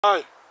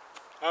Hi,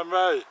 I'm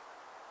Ray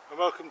and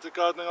welcome to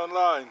Gardening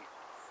Online.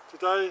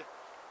 Today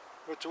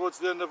we're towards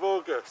the end of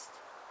August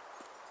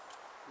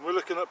and we're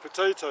looking at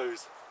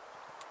potatoes.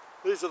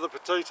 These are the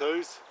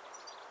potatoes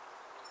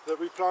that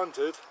we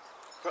planted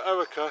for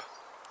Erica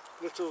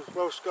Little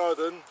Welsh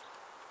Garden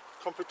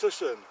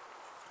competition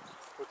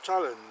or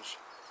challenge,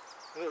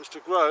 and it was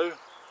to grow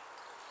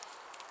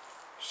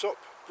shop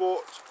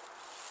bought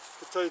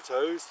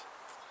potatoes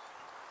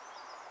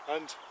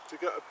and to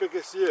get a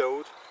biggest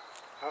yield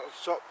out of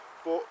shop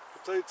bought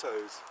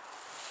potatoes.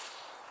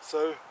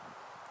 So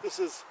this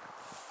is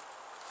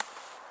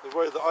the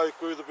way that I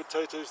grew the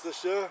potatoes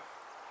this year,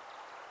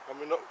 and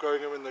we're not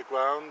growing them in the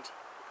ground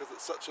because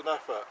it's such an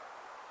effort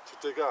to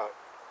dig up,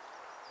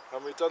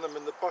 and we've done them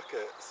in the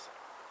buckets.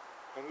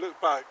 And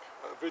look back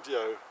at a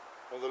video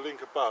on the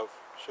link above,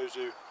 shows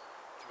you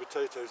the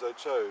potatoes I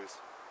chose.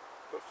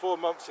 But 4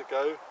 months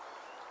ago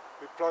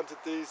we planted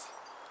these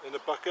in a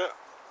bucket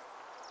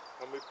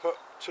and we put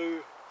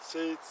 2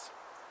 seeds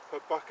per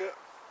bucket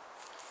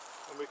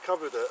and we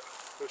covered it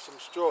with some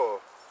straw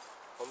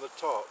on the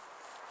top,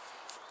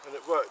 and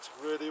it worked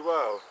really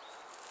well.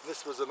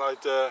 This was an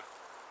idea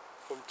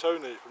from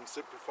Tony from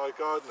Simplfy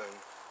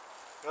Gardening.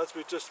 And as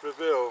we just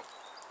reveal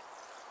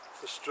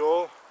the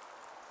straw,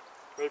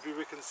 maybe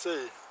we can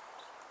see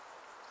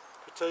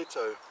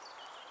potato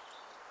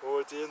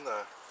already in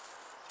there.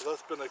 So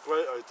that's been a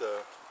great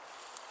idea.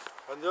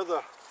 And the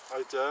other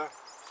idea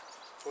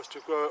was to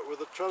grow it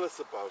with a trellis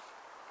above.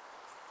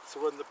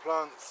 So when the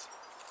plants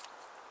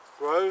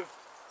grow,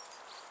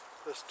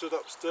 they're stood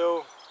up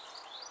still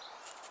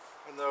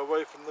and they're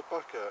away from the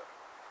bucket,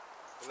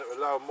 and it will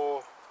allow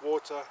more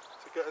water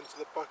to get into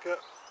the bucket.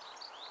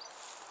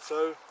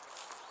 So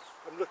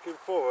I'm looking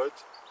forward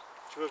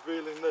to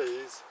revealing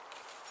these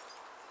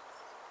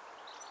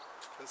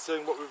and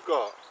seeing what we've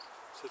got.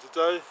 So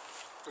today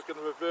we're going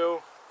to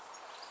reveal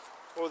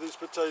all these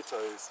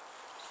potatoes.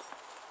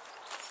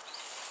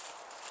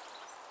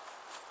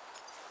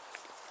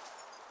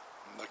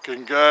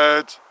 Looking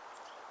good.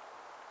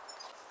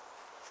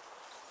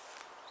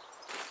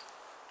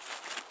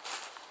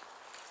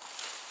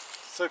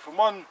 So from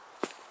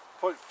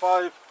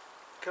 1.5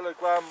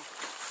 kilogram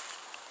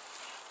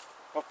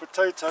of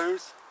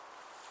potatoes,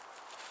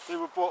 they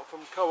were bought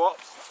from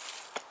co-ops.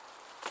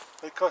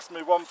 They cost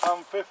me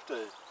 £1.50,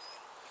 and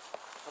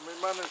we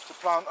managed to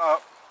plant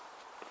up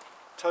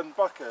 10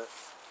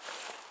 buckets.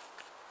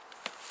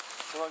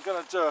 So I'm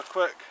going to do a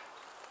quick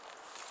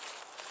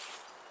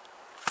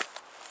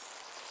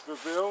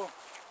reveal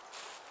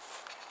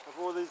of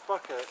all these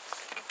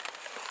buckets.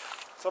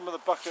 Some of the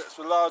buckets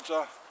were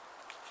larger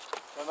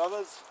than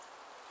others,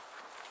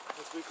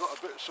 as we got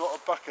a bit short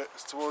of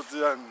buckets towards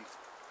the end.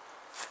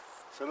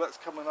 So let's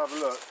come and have a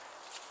look.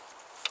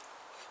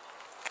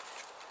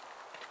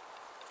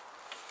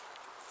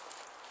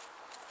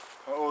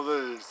 At all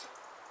these.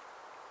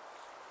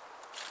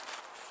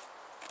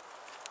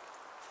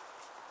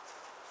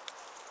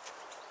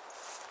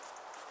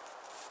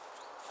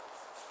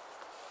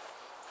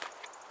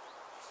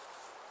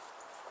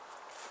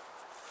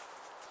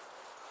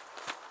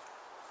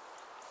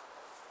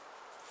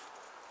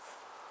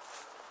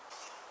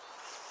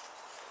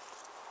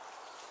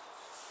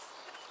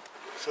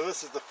 So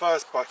this is the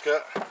first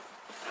bucket,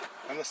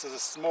 and this is a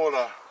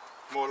smaller,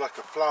 more like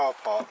a flower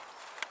pot.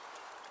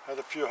 Had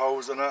a few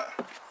holes in it.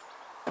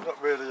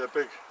 Not really a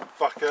big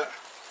bucket,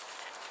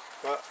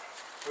 but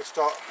we'll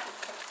start,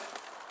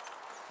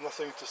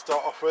 nothing to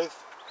start off with.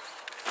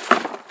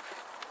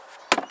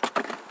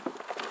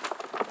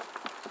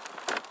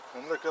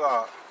 And look at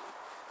that,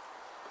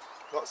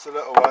 lots of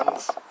little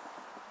ones.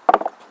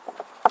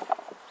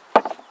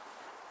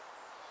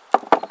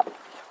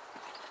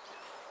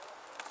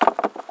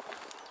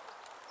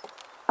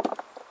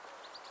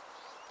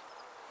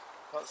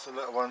 That's the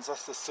little ones,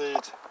 that's the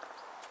seed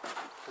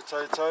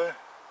potato.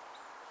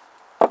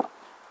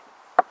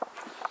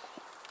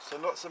 So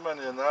not so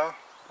many in there,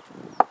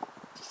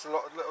 just a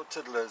lot of little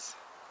tiddlers.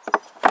 A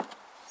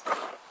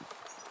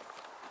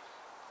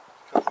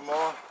couple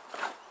more.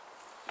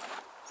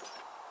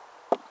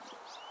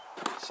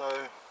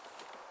 So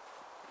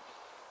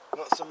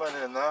not so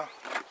many in there.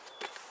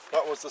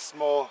 That was the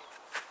small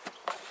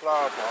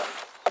flower pot.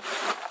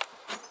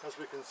 As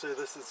we can see,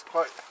 this is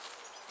quite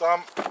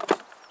damp.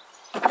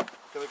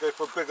 Going to go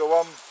for a bigger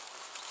one.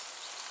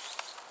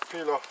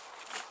 Peel off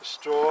the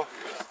straw,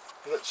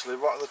 literally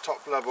right at the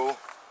top level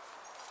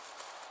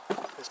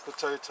is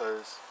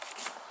potatoes,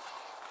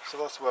 so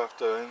that's worth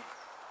doing,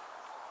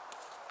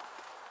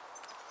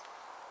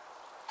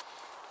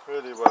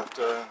 really worth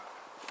doing.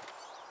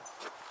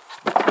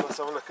 Let's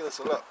have a look at this.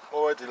 Look,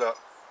 already look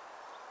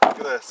at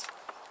this,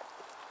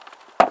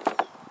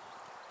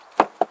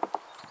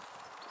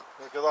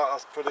 look at that,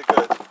 that's pretty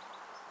good.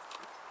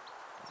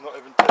 Not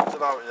even tipped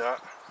it out yet.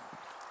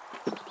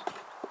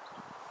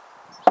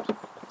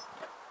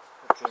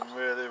 Looking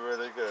really,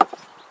 really good.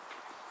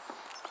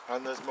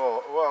 And there's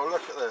more. Wow,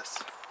 look at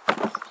this.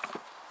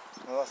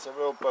 Now that's a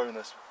real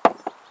bonus.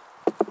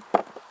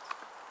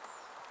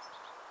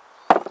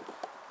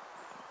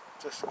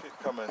 Just keep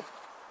coming.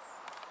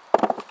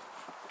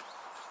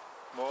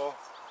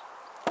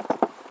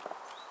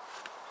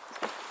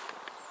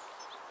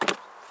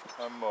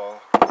 and more.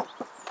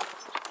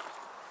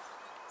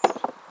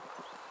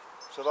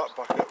 So that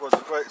bucket was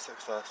a great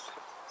success.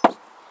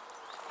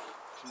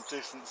 Some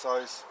decent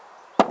size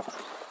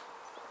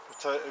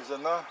potatoes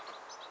in there.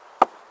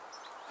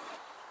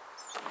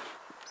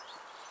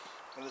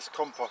 And this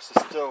compost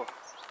is still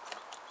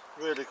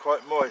really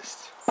quite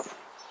moist.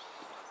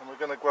 And we're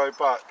going to grow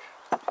back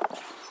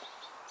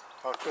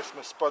our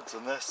Christmas spuds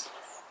in this.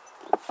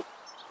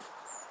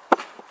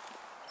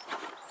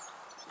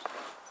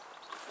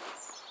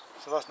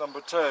 So that's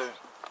number 2.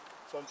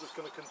 So I'm just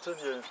going to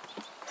continue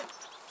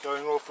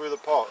going all through the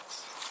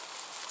pots.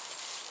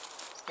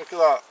 Look at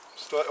that,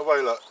 straight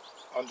away, look,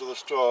 under the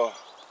straw.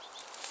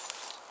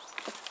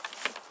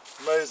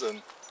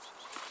 Amazing.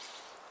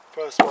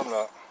 First one,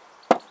 look.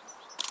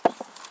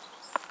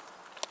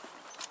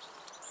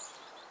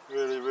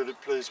 Really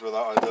pleased with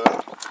that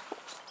idea.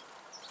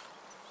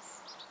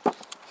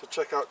 So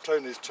check out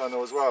Tony's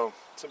channel as well,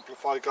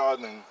 Simplfy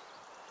Gardening.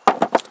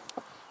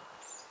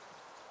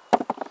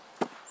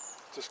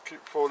 Just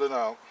keep falling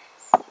out.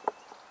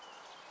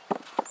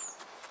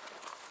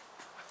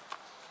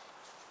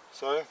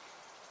 So, it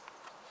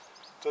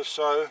does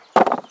show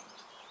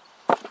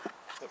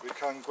that we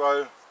can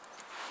grow.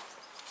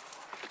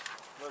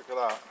 Look at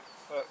that,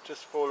 look,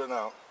 just falling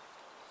out.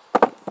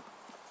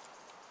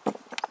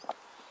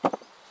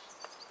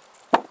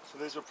 So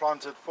these were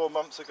planted 4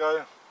 months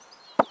ago.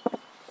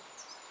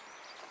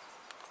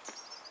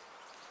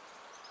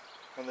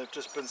 And they've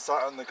just been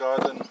sat in the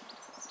garden.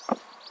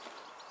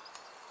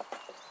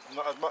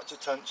 Not had much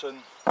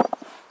attention.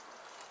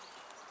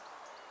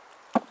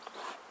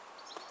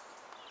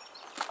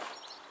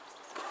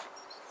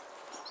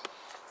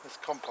 This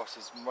compost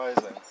is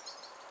amazing.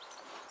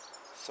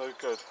 So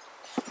good.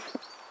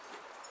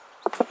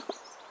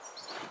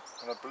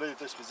 And I believe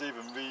this was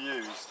even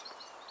reused.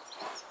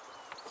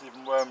 There's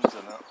even worms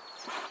in it.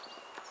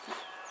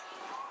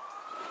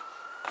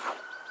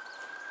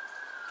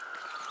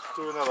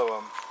 Do another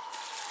one.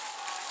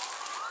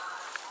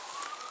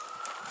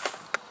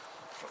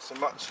 Not so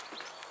much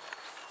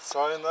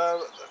sign there,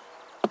 but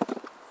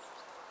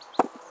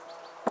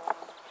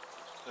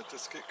they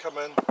just keep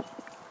coming.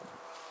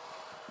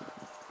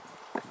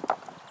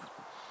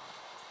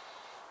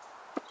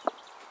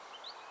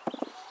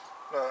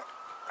 Look,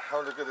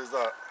 how good is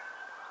that?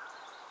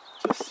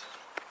 Just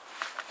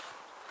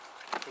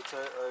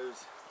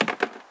potatoes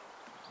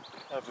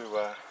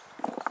everywhere.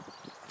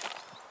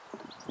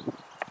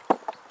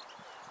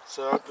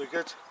 So it'd be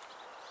good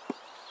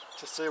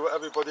to see what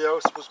everybody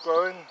else was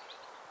growing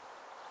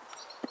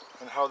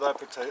and how their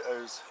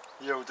potatoes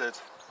yielded.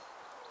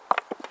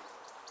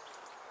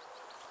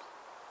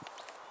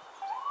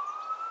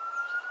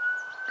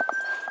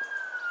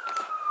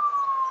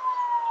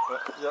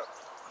 But yep,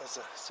 there's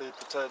a seed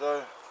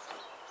potato.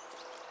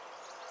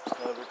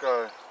 There we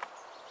go.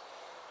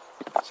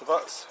 So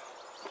that's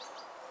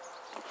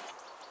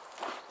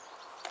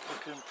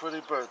looking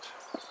pretty good.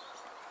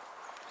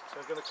 So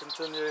I'm going to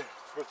continue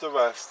with the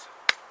rest.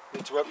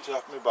 Need to empty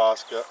up my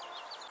basket.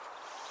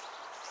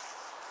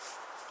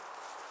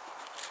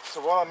 So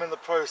while I'm in the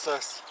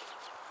process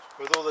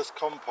with all this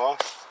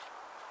compost,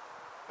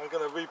 I'm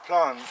going to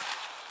replant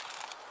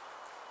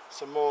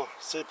some more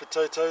seed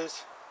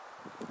potatoes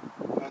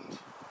and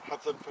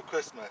have them for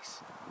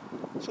Christmas.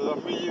 So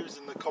I'm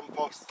reusing the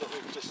compost that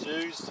we've just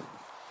used,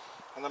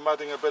 and I'm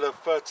adding a bit of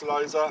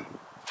fertiliser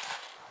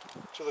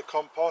to the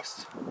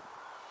compost,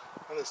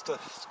 and it's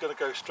just going to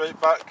go straight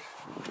back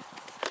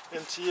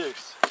into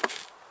use.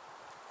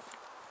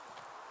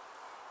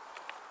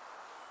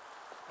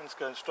 And it's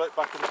going straight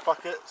back in the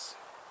buckets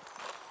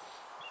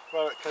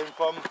where it came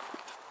from,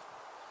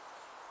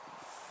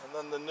 and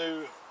then the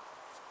new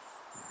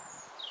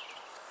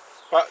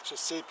batch of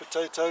seed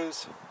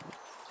potatoes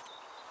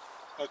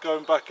are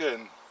going back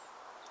in,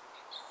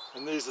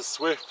 and these are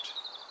swift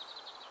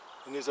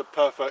and these are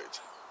perfect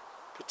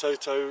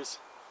potatoes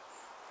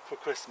for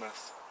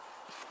Christmas.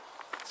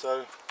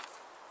 So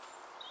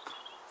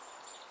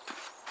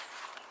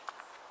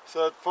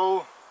third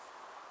full,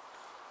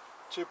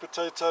 2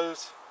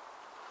 potatoes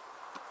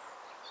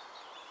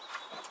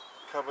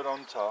covered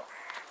on top,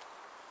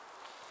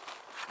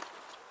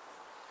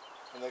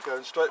 and they're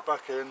going straight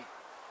back in,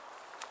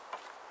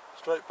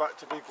 straight back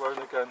to be grown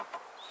again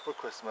for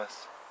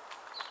Christmas.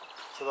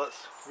 So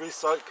that's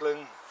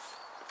recycling,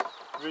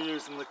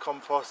 reusing the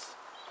compost.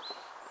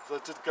 So I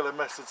did get a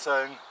message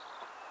saying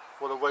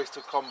what a waste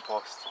of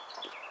compost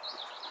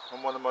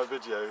on one of my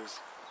videos,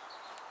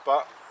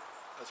 but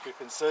as we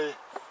can see,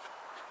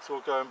 it's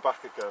all going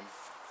back again.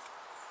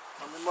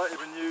 And we might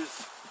even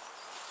use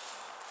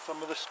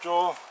some of the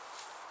straw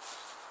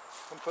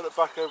and put it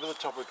back over the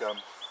top again.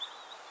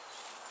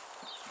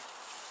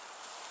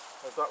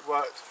 As that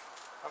worked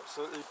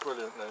absolutely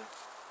brilliantly.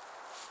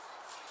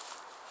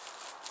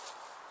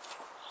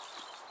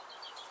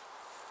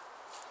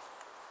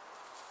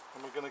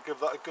 And we're going to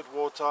give that a good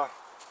water.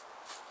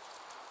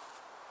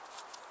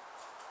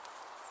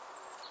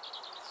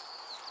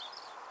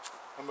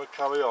 And we'll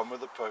carry on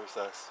with the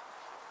process.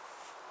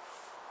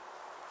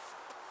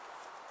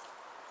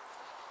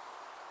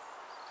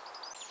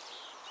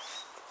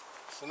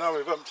 So now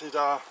we've emptied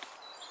our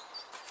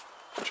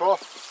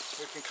trough,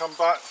 we can come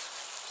back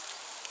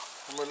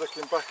and we're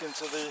looking back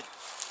into the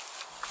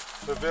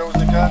reveals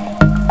again.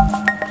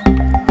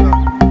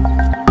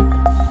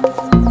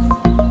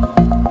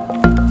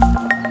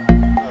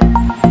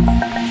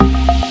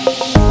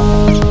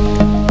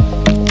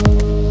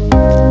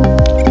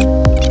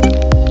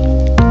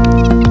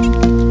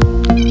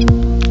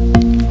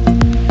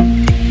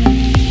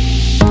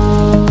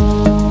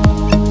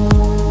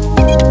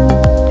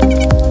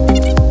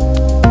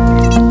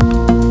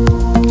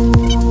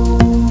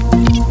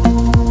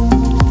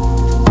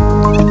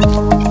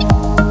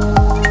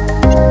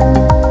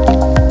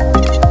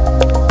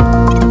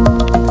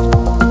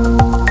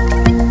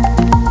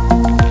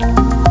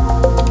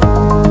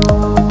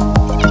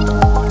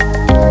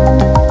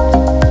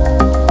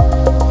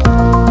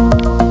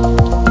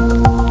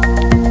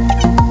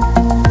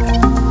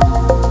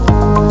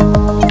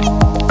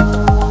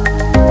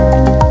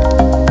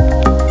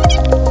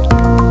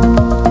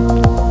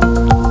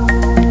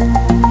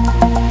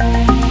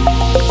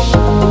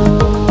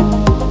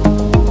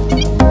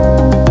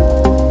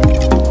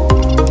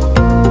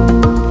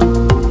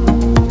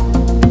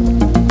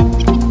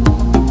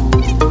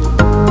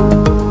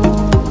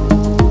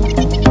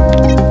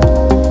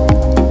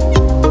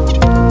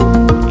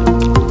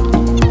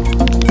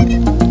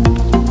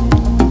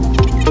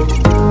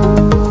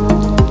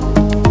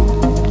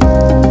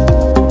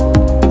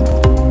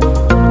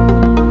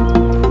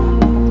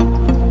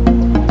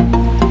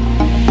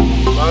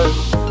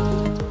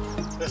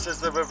 This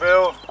is the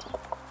reveal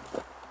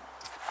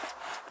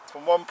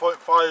from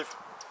 1.5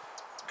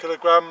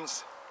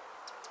 kilograms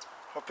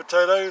of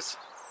potatoes.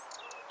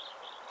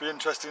 Be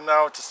interesting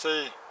now to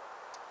see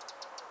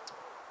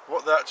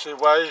what they actually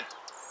weigh,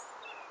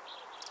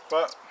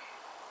 but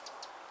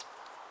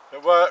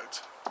it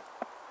worked.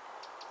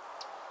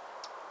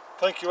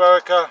 Thank you,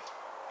 Erica,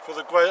 for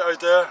the great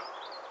idea,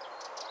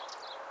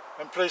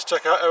 and please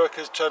check out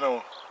Erica's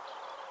channel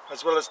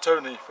as well as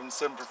Tony from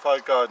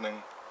Simplfy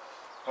Gardening.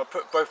 I'll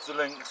put both the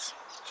links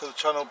to the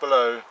channel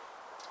below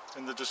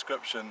in the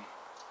description,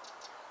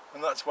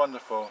 and that's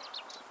wonderful.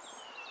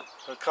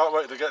 I can't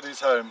wait to get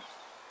these home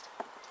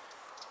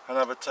and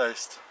have a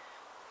taste.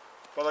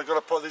 But I've got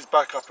to put these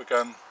back up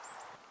again.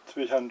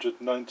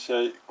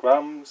 398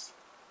 grams,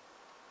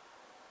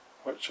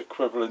 which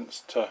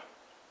equivalents to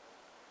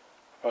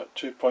about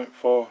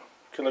 2.4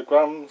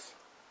 kilograms.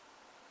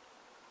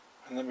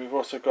 And then we've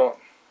also got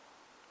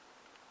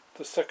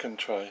the second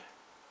tray.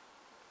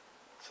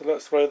 So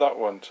let's weigh that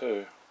one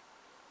too.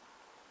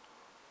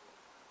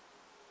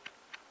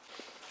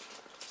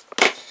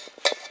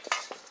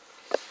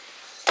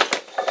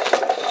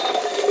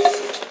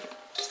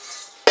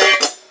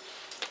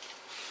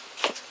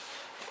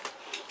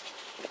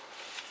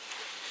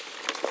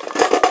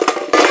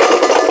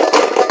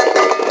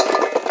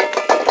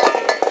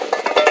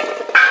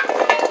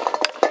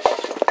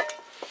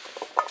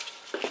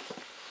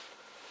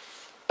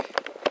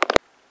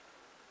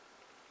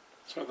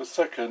 So the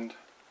second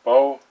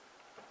bowl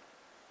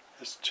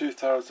is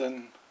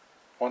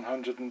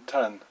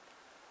 2,110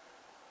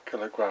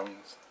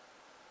 kilograms.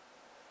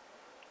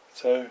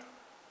 So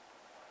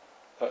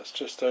that's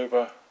just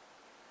over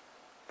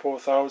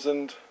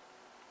 4,000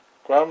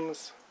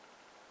 grams,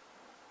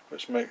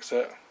 which makes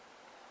it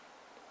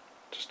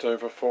just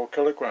over 4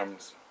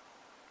 kilograms.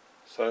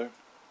 So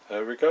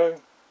there we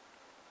go.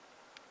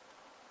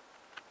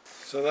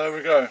 So there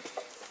we go.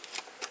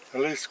 At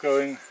least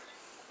growing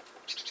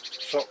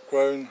shop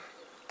grown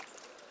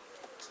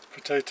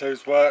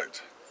potatoes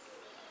worked.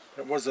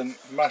 It wasn't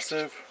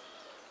massive,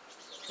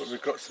 but we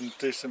got some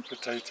decent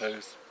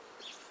potatoes.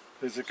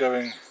 These are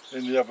going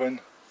in the oven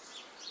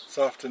this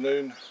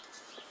afternoon.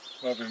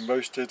 We're having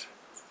roasted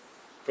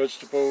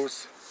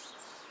vegetables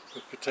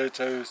with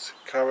potatoes,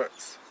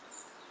 carrots,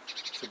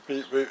 the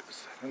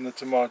beetroots and the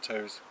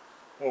tomatoes,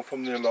 all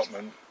from the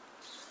allotment.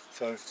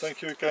 So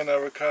thank you again,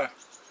 Erica.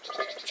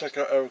 Check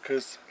out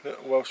Erica's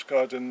Little Welsh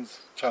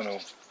Gardens channel,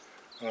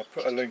 and I'll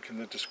put a link in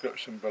the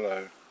description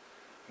below.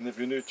 And if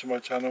you're new to my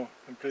channel,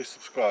 then please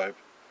subscribe,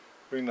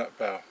 ring that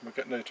bell, we'll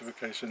get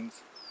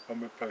notifications when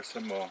we post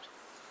some more.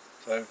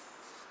 So,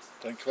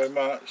 thank you very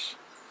much.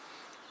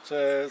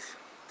 Cheers.